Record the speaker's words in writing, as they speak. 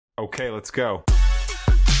Okay, let's go.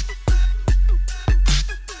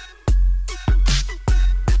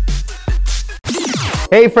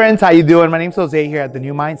 Hey friends, how you doing? My name's Jose here at the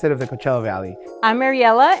New Mindset of the Coachella Valley. I'm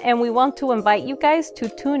Mariela, and we want to invite you guys to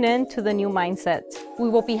tune in to the New Mindset. We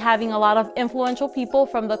will be having a lot of influential people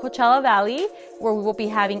from the Coachella Valley, where we will be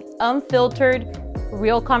having unfiltered,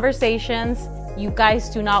 real conversations. You guys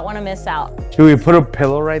do not want to miss out. Should we put a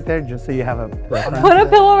pillow right there just so you have a reference? Put a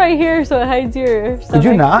pillow right here so it hides your stomach. Could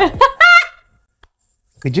you not?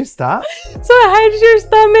 Could you stop? So it hides your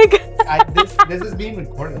stomach. This is being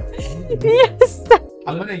recorded. Yes.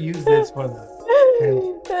 I'm gonna use this for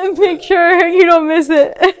the... Make sure you don't miss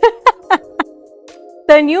it.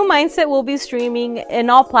 The New Mindset will be streaming in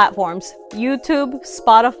all platforms: YouTube,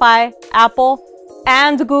 Spotify, Apple,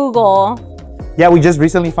 and Google. Yeah, we just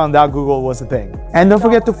recently found out Google was a thing. And don't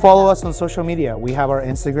forget to follow us on social media. We have our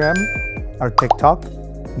Instagram, our TikTok,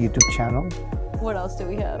 YouTube channel. What else do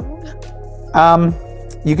we have?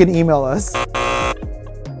 You can email us.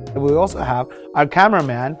 We also have our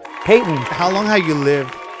cameraman, Peyton. How long have you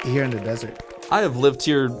lived here in the desert? I have lived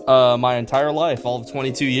here my entire life, all of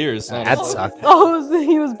 22 years. That sucks. Oh, so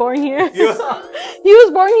he was born here. He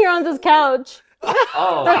was born here on this couch.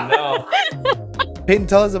 Oh, no. Peyton,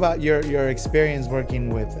 tell us about your experience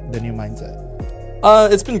working with the New Mindset.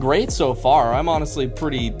 It's been great so far. I'm honestly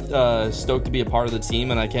pretty stoked to be a part of the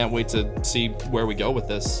team, and I can't wait to see where we go with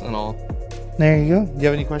this and all. There you go. Do you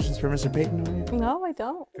have any questions for Mr. Peyton over here? No, I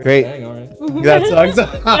don't. Great. Dang, all right. That sucks.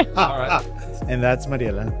 All right. And that's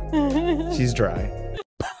Mariela. She's dry.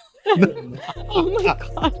 Oh my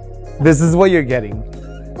god. This is what you're getting.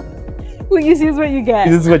 What you see is what you get.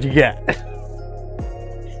 This is what you get.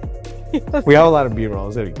 We have a lot of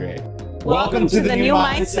B-rolls. It'll be great. Welcome to the New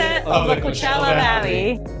Mindset of the Coachella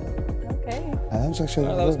Valley. Okay. That was actually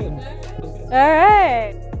That was good. All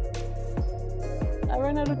right. I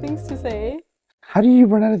ran out of things to say. How do you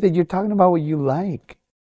run out of things? You're talking about what you like.